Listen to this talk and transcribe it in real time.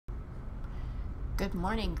Good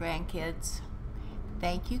morning, grandkids.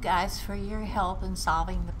 Thank you guys for your help in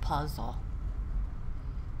solving the puzzle.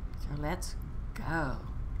 So let's go.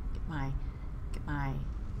 Get my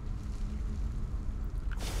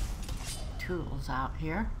tools out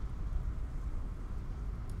here.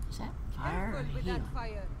 Is that fire or healing?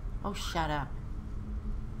 Oh, shut up.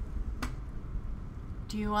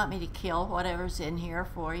 Do you want me to kill whatever's in here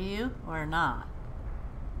for you or not?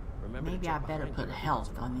 Remember, maybe I better put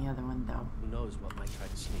health on the other one, though. Who knows what might try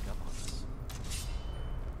to sneak up on us.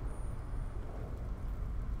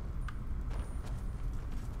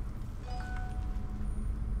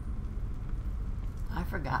 I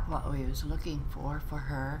forgot what we was looking for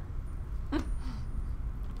her.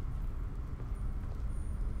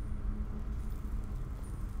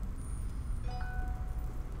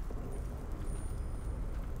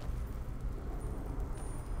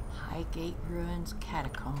 Highgate Ruins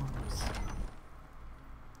Catacombs.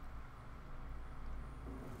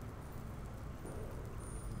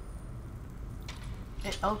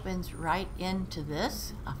 It opens right into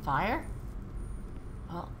this, a fire.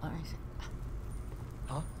 Oh, let me see.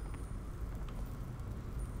 Huh?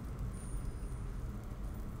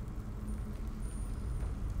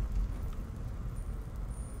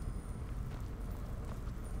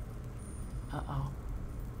 Uh-oh.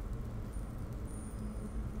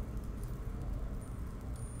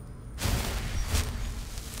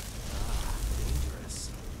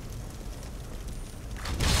 Dangerous.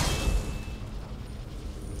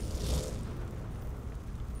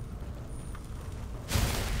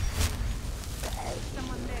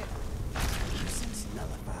 Someone there. Nuisance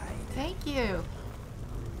nullified. Thank you.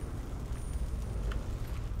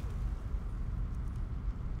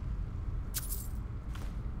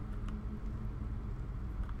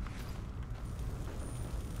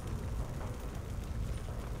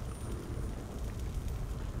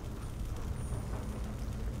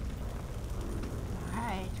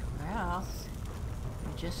 Alright, where else?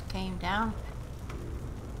 We just came down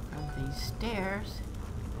from these stairs.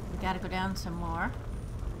 We gotta go down some more.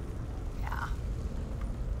 Yeah.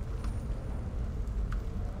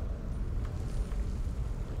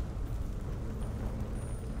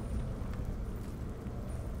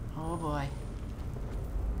 Oh boy.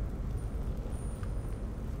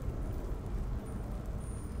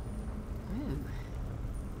 Ooh.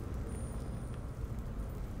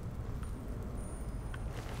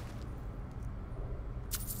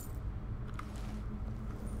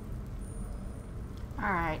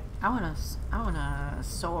 Alright, I want a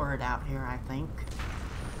sword out here, I think.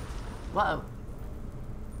 Whoa.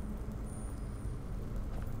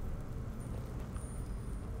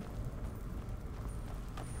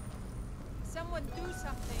 Someone do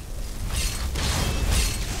something.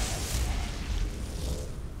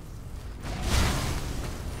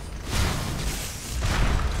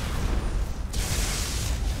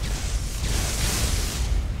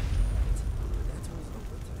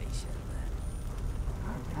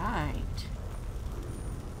 Alright.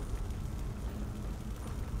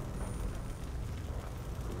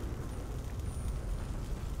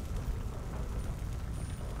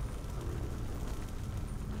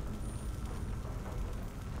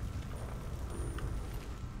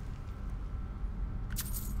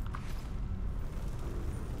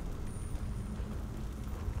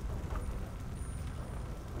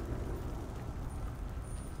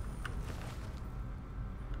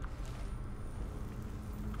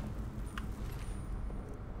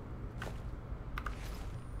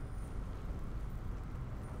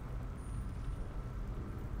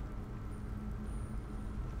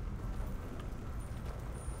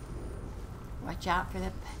 Watch out for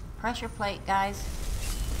the pressure plate, guys.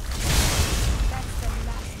 That's the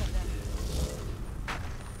last of them.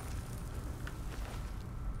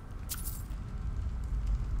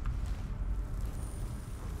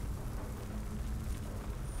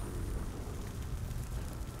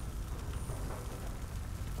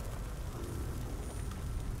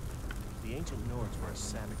 The ancient Nords were a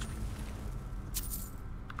savage people.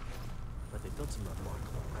 But they built some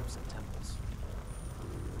remarkable crypts and temples.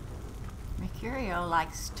 Mercurio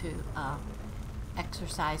likes to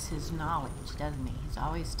exercise his knowledge, doesn't he? He's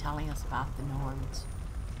always telling us about the Nords.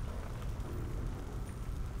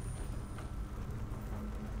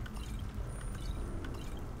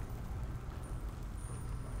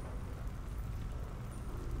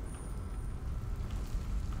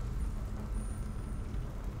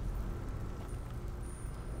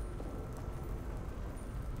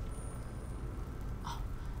 Oh,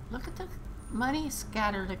 look at the money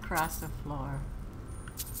scattered across the floor.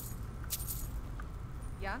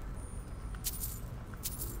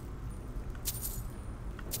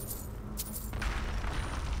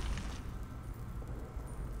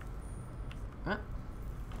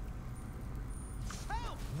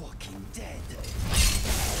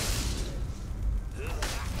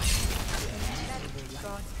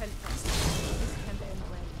 This can't end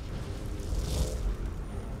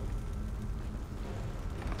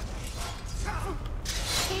well.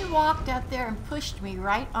 He walked up there and pushed me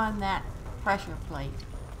right on that pressure plate.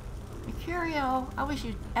 Mercurio, I wish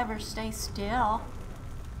you'd ever stay still.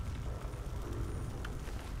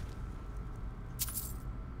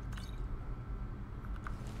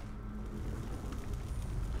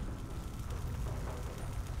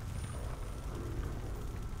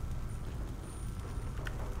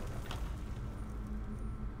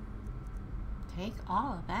 Take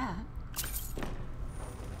all of that.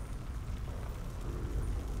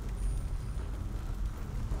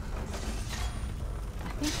 I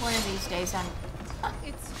think one of these days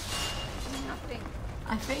It's nothing.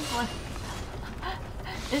 I think one...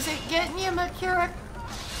 Is it getting you, Mercurio?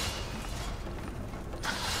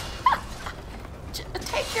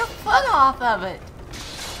 Take your foot off of it.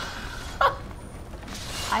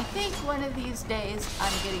 I think one of these days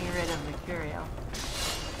I'm getting rid of Mercurio.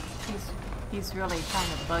 He's really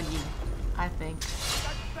kind of buggy, I think.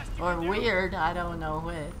 Or weird, I don't know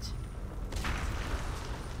which.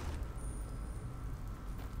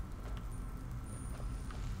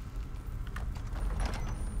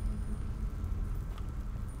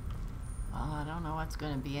 Well, I don't know what's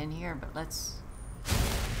going to be in here, but let's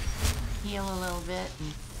heal a little bit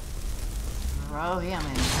and throw him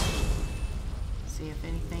in there. See if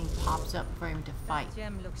anything pops up for him to fight. That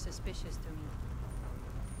gem looks suspicious to me.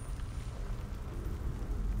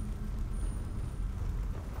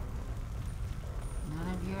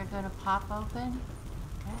 None of you are going to pop open?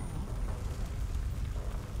 Okay.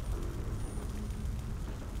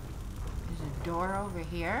 There's a door over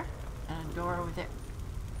here and a door over there.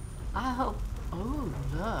 I hope... Oh,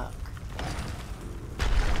 look.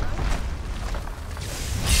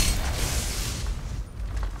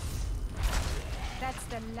 That's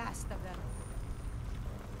the last of them.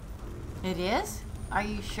 It is? Are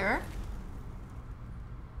you sure?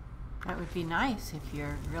 That would be nice if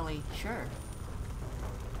you're really sure.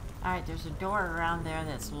 Alright, there's a door around there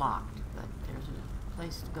that's locked, but there's a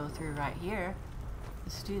place to go through right here.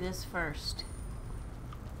 Let's do this first.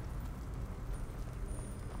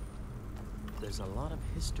 There's a lot of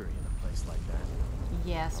history in a place like that.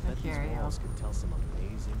 Yes, I bet these Mercurio. walls could tell some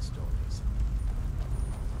amazing stories.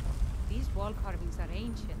 These wall carvings are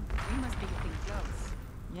ancient. We must be getting close.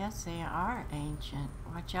 Yes, they are ancient.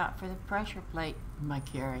 Watch out for the pressure plate,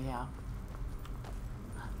 Mercurio.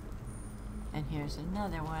 And here's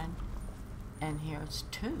another one. And here's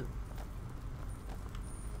two.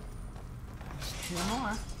 There's two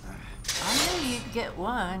more. I knew you'd get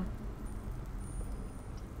one.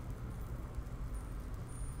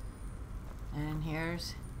 And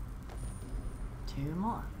here's two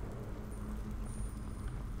more.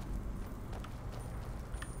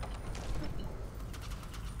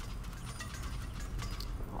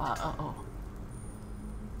 Uh-oh.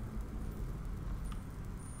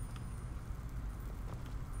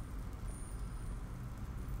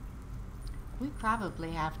 We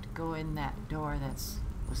probably have to go in that door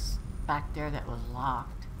was back there that was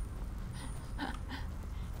locked.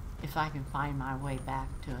 If I can find my way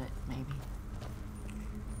back to it, maybe.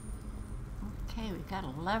 Okay, we got a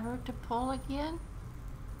lever to pull again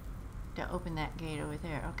to open that gate over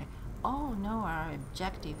there. Okay. Oh no, our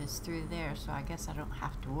objective is through there, so I guess I don't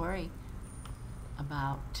have to worry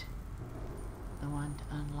about the one to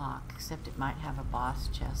unlock, except it might have a boss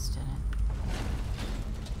chest in it.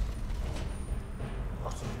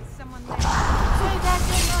 Someone there. Hey, that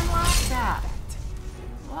didn't unlock that.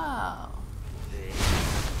 Whoa.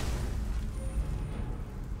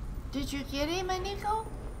 Did you get him, Inigo?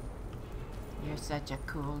 You're such a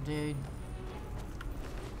cool dude.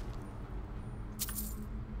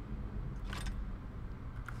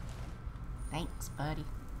 Thanks, buddy.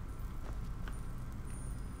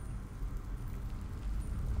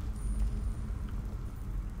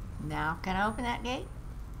 Now, can I open that gate?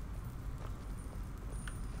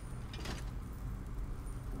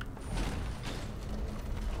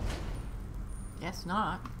 Guess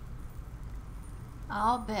not.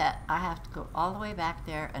 I'll bet I have to go all the way back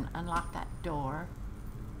there and unlock that door.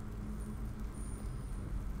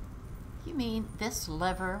 You mean this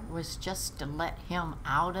lever was just to let him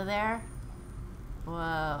out of there?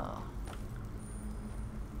 Whoa.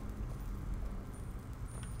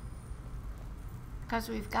 Because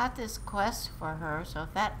we've got this quest for her, so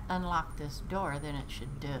if that unlocked this door, then it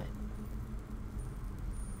should do it.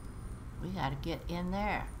 We gotta get in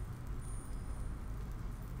there.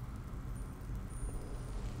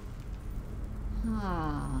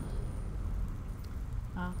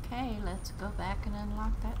 Okay, let's go back and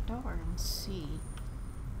unlock that door and see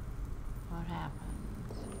what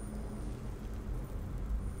happens.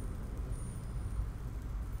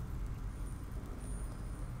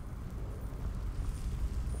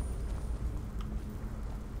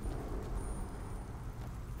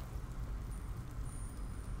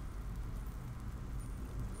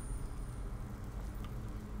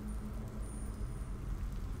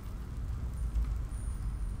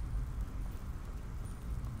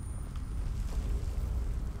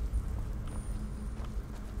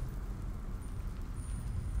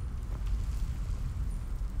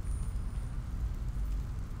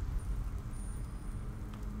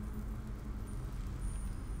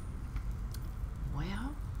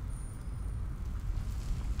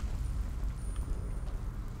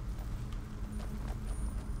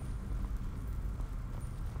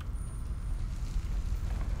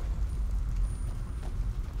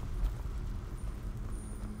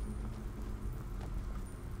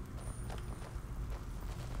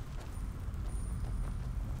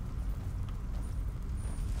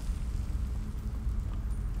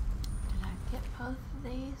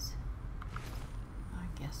 of these?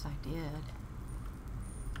 I guess I did.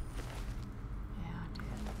 Yeah, I did.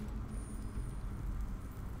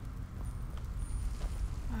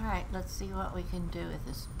 Alright, let's see what we can do with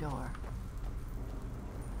this door.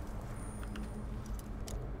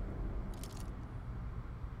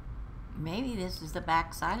 Maybe this is the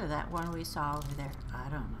back side of that one we saw over there. I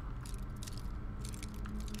don't know.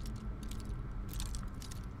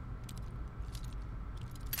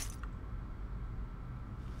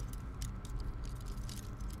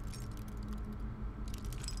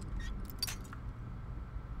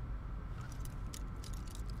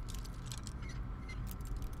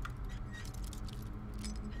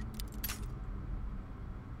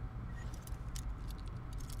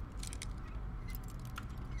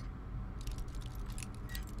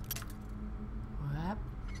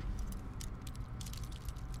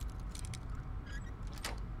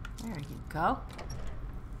 There you go.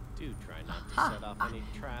 Do try not to Ha, set off any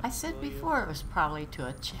traps. I said will you? before it was probably to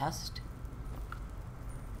a chest.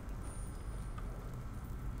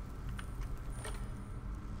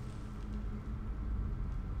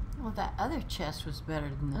 Well, that other chest was better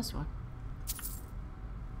than this one.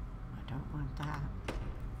 I don't want that.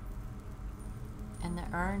 And the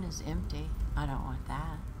urn is empty. I don't want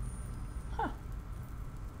that. Huh.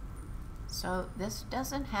 So this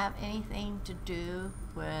doesn't have anything to do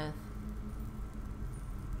with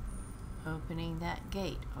opening that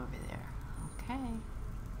gate over there. Okay.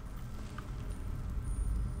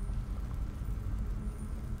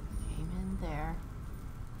 Came in there.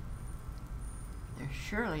 There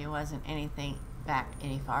surely wasn't anything back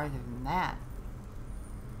any farther than that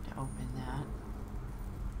to open that.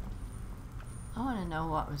 I want to know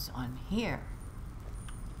what was on here.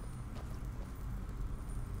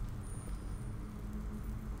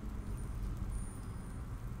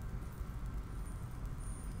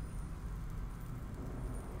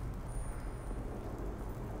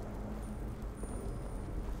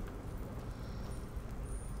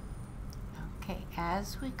 Okay,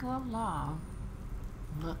 as we go along,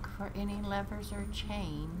 look for any levers or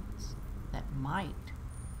chains that might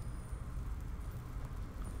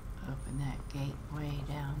open that gateway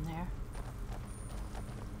down there.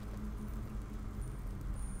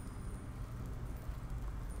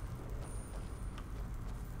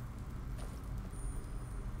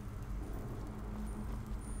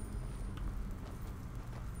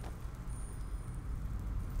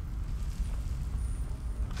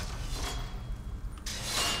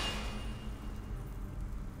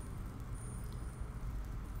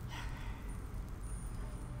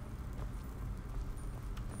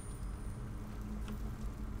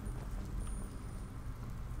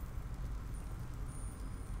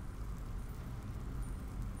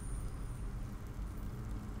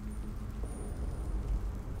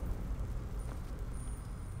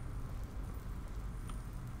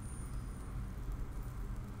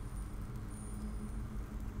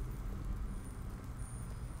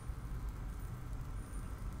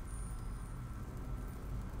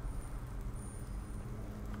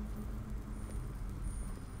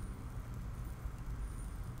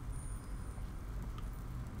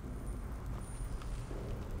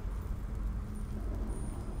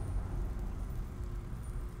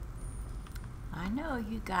 I know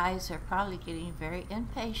you guys are probably getting very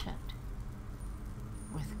impatient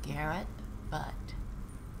with Garrett, but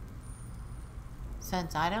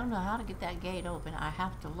since I don't know how to get that gate open, I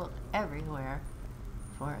have to look everywhere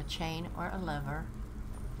for a chain or a lever.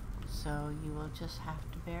 So you will just have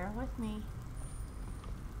to bear with me.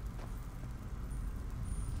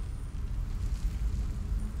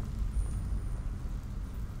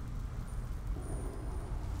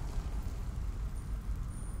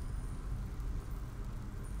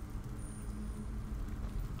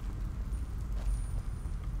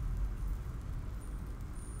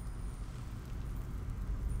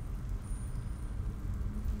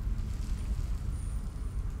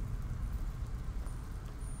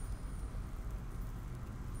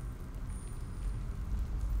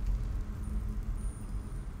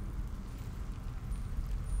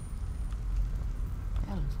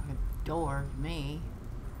 Door to me.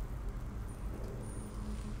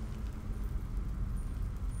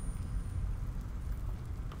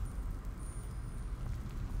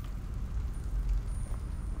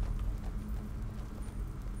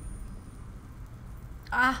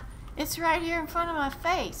 Ah, it's right here in front of my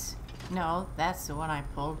face. No, that's the one I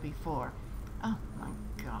pulled before. Oh my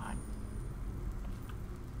God.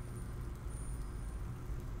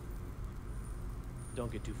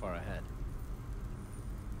 Don't get too far ahead.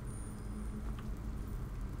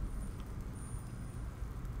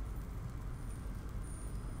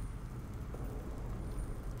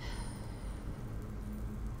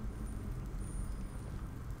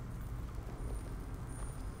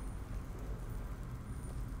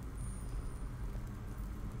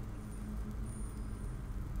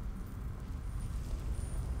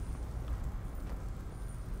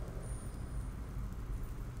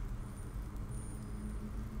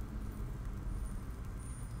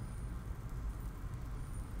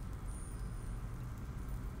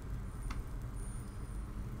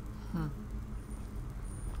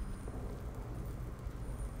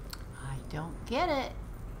 Don't get it.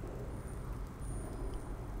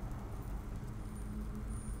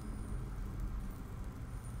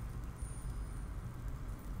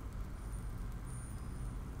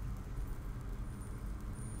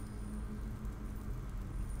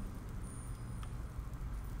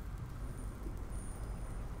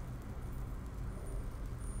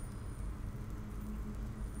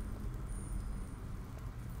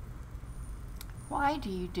 Why do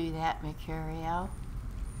you do that, Mercurial?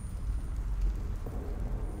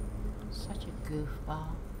 Such a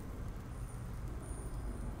goofball.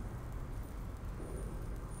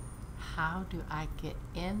 How do I get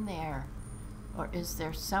in there? Or is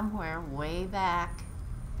there somewhere way back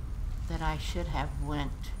that I should have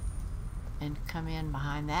went and come in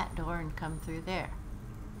behind that door and come through there?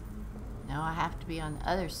 No, I have to be on the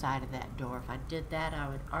other side of that door. If I did that, I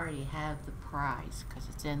would already have the prize because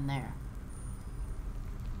it's in there.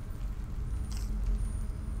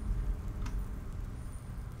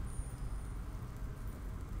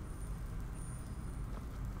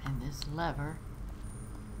 And this lever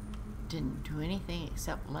didn't do anything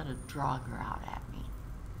except let a Draugr out at me.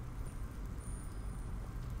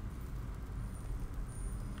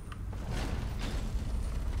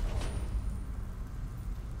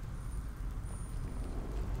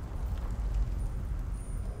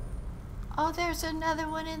 Oh, there's another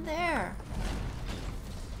one in there.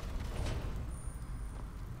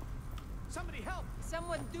 Somebody help!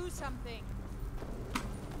 Someone do something.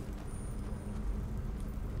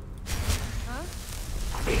 Huh?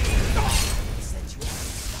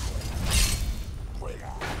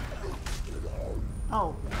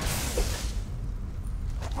 Oh.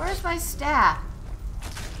 Where's my staff?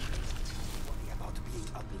 Worry about being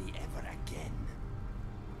ugly ever again.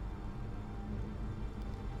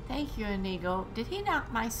 Thank you, Inigo. Did he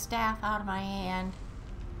knock my staff out of my hand?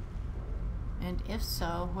 And if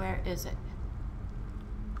so, where is it?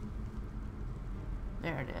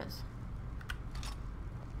 There it is.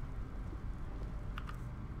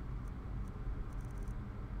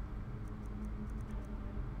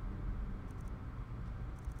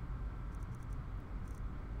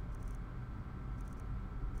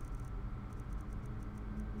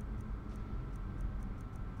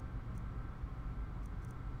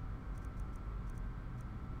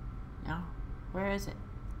 No, where is it?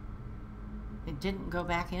 It didn't go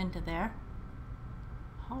back into there?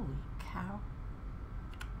 Holy cow.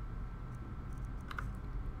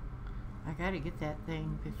 I gotta get that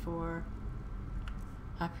thing before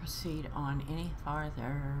I proceed on any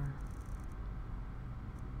farther.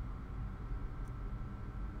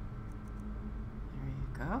 There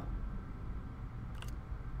you go.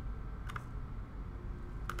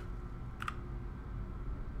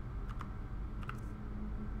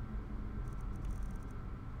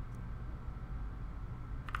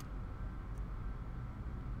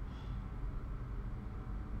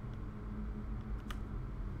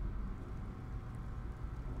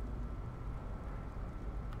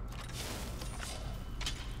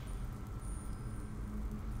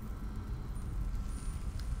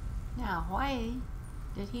 Now, why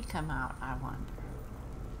did he come out, I wonder?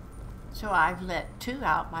 So I've let 2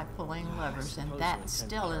 out by pulling levers, and that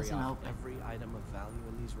still isn't open. Every item of value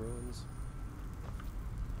in these ruins.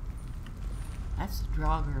 That's the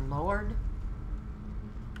Draugr Lord.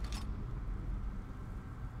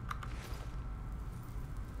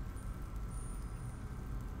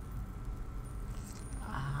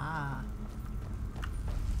 Ah.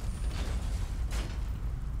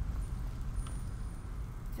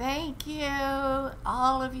 Thank you,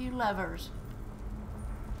 all of you lovers.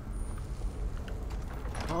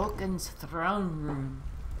 Vulcan's throne room.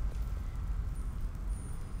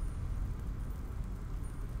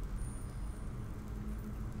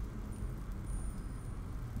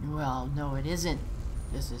 Well, no, it isn't.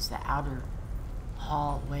 This is the outer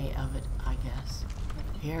hallway of it, I guess.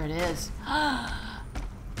 But here it is.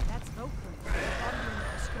 That's Vulcan, the ordering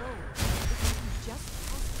of the scroll. This is just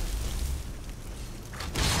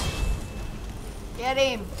Get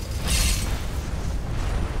him!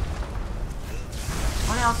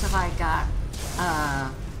 What else have I got?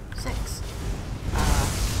 6.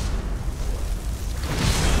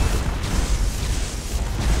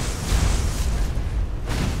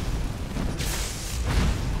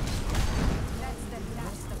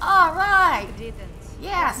 All right. didn't.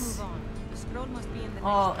 Yes. Let's move on. The scroll must be in the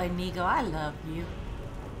Oh, next Inigo, I love you.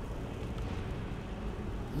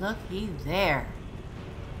 Looky there.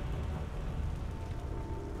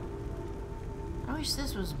 I wish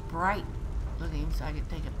this was bright looking so I could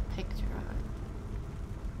take a picture of it.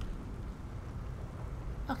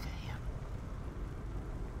 Look at him.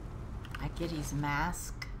 I get his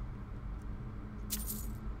mask.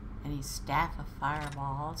 And his staff of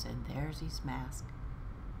fireballs, and there's his mask.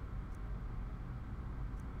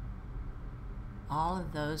 All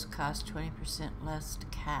of those cost 20% less to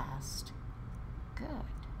cast. Good.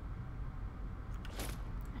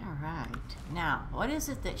 Alright. Now, what is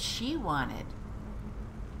it that she wanted?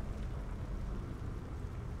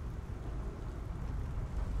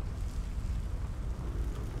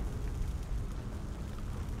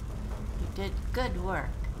 You did good work.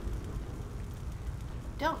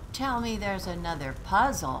 Don't tell me there's another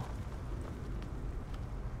puzzle.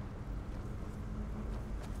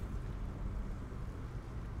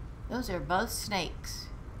 Those are both snakes.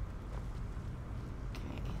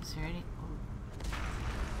 Okay, is there any...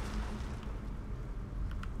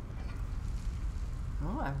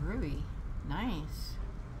 Oh, a ruby. Nice.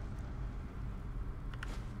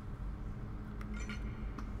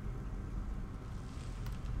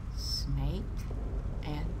 Snake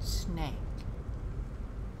and snake.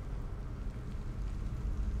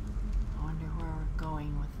 I wonder where we're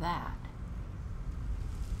going with that.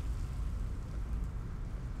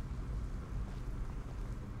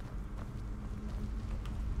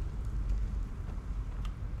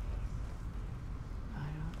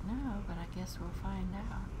 Guess we'll find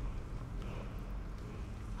out.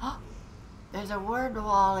 Oh, there's a word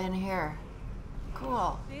wall in here.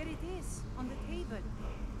 Cool. There it is, on the table.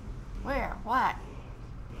 Where? What?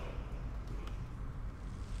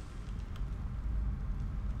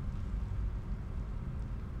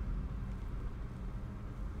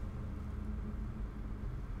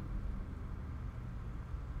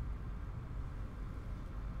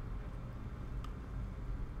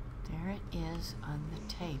 There it is on the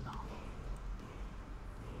table.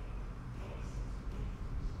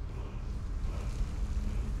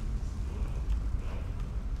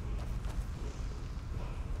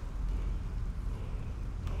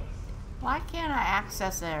 Why can't I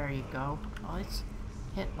access? There you go. Oh, its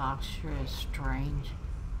hitbox sure is strange.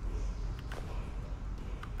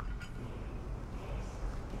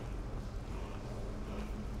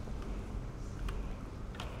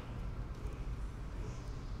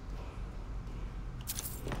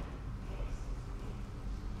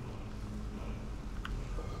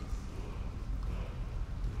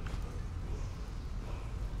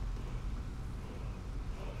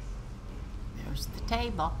 There's the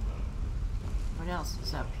table. What else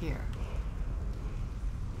is up here?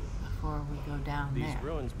 Before we go down there. These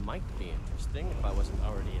ruins might be interesting if I wasn't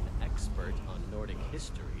already an expert on Nordic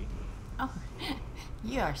history. Oh,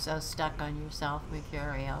 you are so stuck on yourself,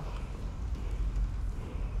 Mercurial.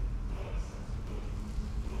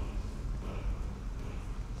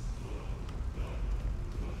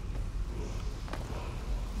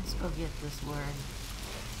 Let's go get this word.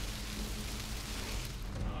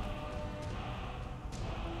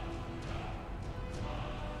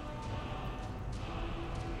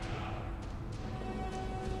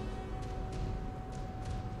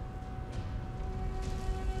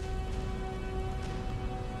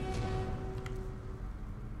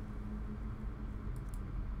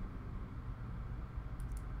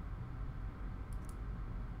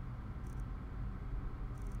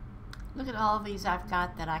 Look at all of these I've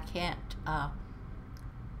got that I can't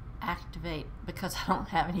activate because I don't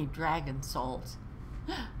have any dragon souls.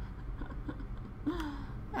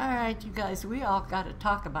 Alright, you guys, we all got to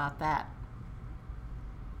talk about that.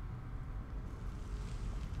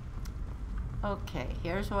 Okay,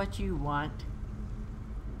 here's what you want.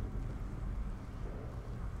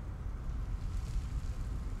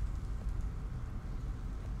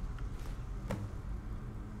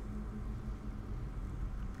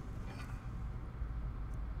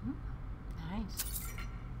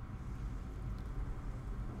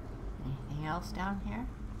 Anything else down here?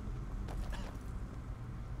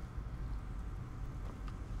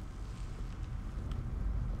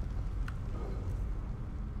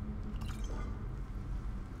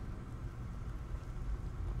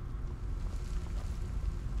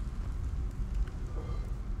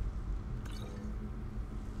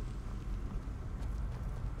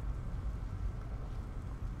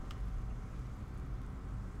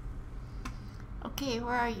 Okay,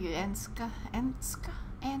 where are you, Anska? Anska?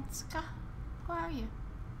 Anska? Where are you?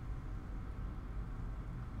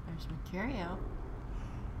 There's Mercurio.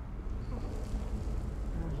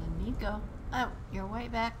 There's Inigo. Oh, you're way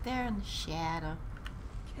back there in the shadow.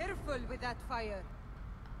 Careful with that fire.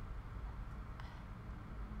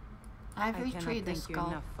 I've retrieved the thank you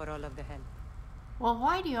skull. enough for all of the help. Well,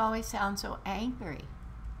 why do you always sound so angry?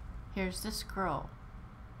 Here's the scroll.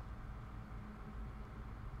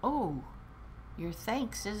 Oh, your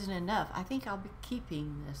thanks isn't enough. I think I'll be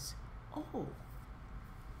keeping this. Oh.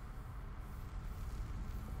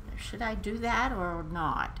 should I do that or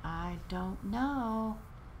not? I don't know.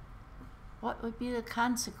 What would be the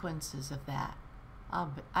consequences of that?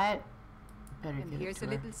 I better And give it here's to a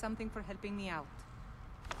her. little something for helping me out.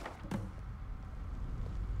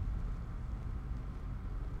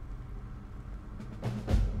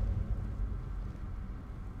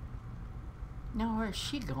 Now where's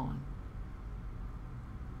she going?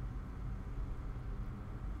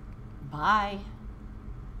 Bye.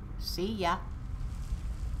 See ya.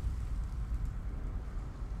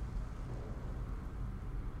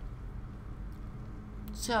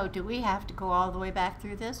 So, do we have to go all the way back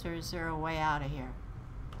through this, or is there a way out of here?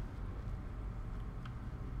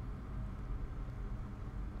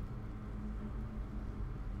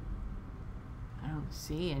 I don't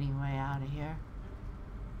see any way out of here.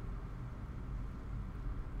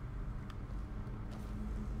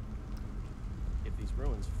 If these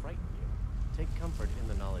ruins frighten you, take comfort in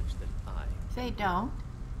the knowledge that I... They don't.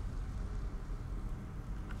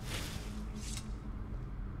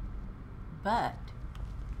 But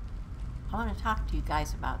I want to talk to you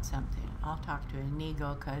guys about something. I'll talk to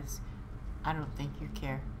Inigo because I don't think you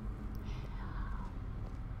care.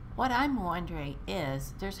 What I'm wondering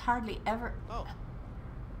is, there's hardly ever... Oh.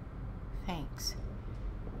 Thanks.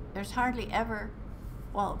 There's hardly ever...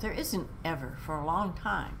 Well, there isn't ever, for a long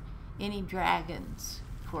time, any dragons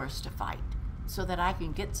for us to fight, so that I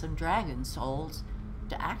can get some dragon souls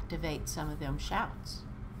to activate some of them shouts.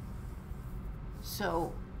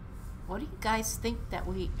 So, what do you guys think that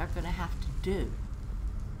we are going to have to do?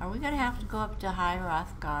 Are we going to have to go up to High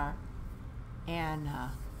Hrothgar and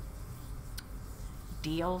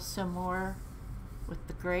deal some more with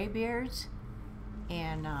the Greybeards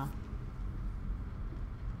and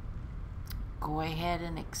go ahead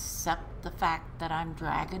and accept the fact that I'm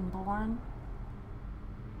Dragonborn?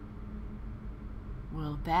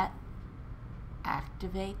 Will that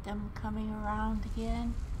activate them coming around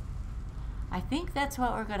again? I think that's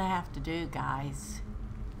what we're going to have to do, guys.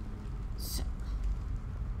 So,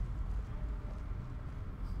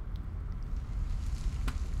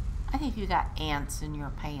 I think you got ants in your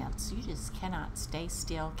pants. You just cannot stay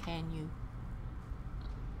still, can you?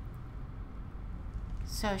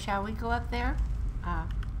 So, shall we go up there? I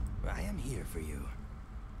am here for you.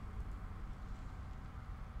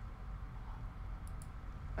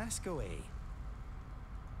 Ask away.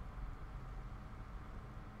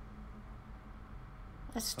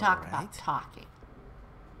 Let's talk All about right. talking.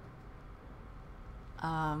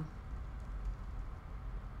 I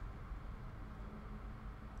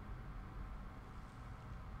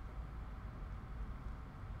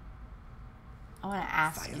want to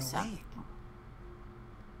ask Fire you away. something.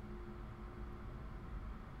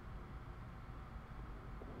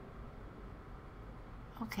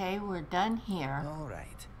 Okay, we're done here. All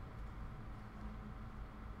right.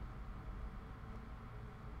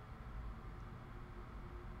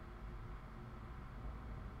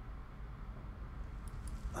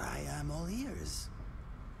 I am all ears.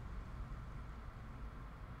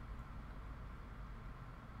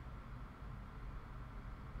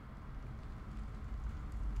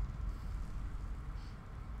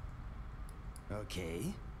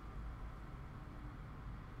 Okay.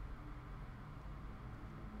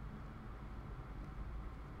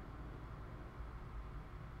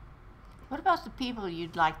 What about the people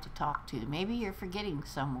you'd like to talk to? Maybe you're forgetting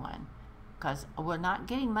someone, because we're not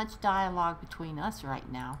getting much dialogue between us right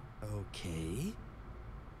now. Okay.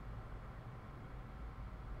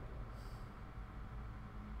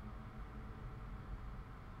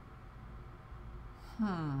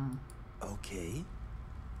 Okay.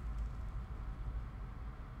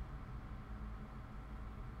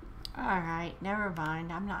 Alright, never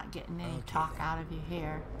mind. I'm not getting any Okay, talk then. out of you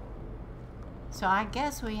here. So I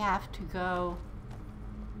guess we have to go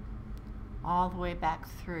all the way back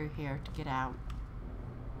through here to get out.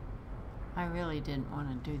 I really didn't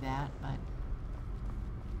want to do that, but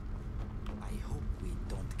I hope we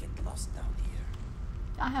don't get lost down here.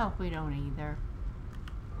 I hope we don't either.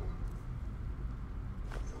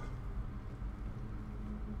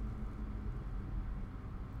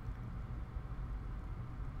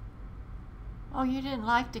 Oh, you didn't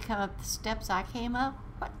like to come up the steps I came up?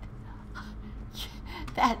 What?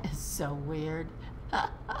 That is so weird.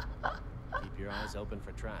 Keep your eyes open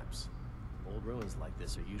for traps. Old ruins like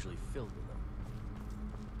this are usually filled with them.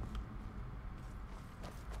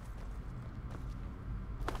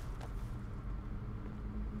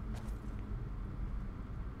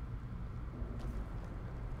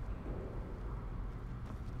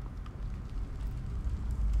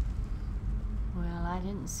 Well, I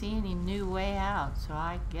didn't see any new way out, so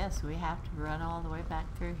I guess we have to run all the way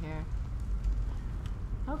back through here.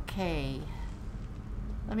 Okay.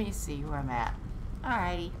 Let me see where I'm at.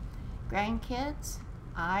 Alrighty. Grandkids,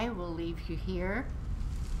 I will leave you here.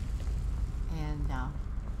 And I'll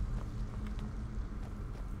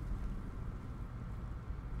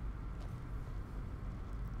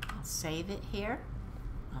save it here.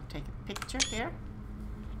 I'll take a picture here.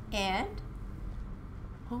 And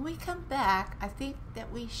when we come back, I think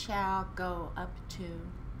that we shall go up to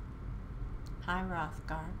High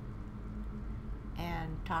Hrothgar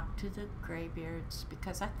and talk to the Greybeards,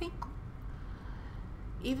 because I think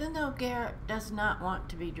even though Garrett does not want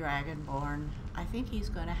to be Dragonborn, I think he's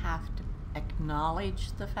going to have to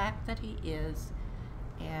acknowledge the fact that he is,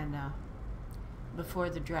 and before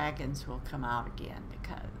the dragons will come out again,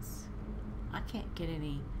 because I can't get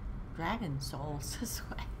any dragon souls this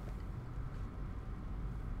way.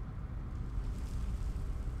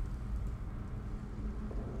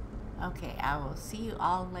 Okay, I will see you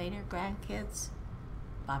all later, grandkids.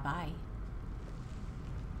 Bye-bye.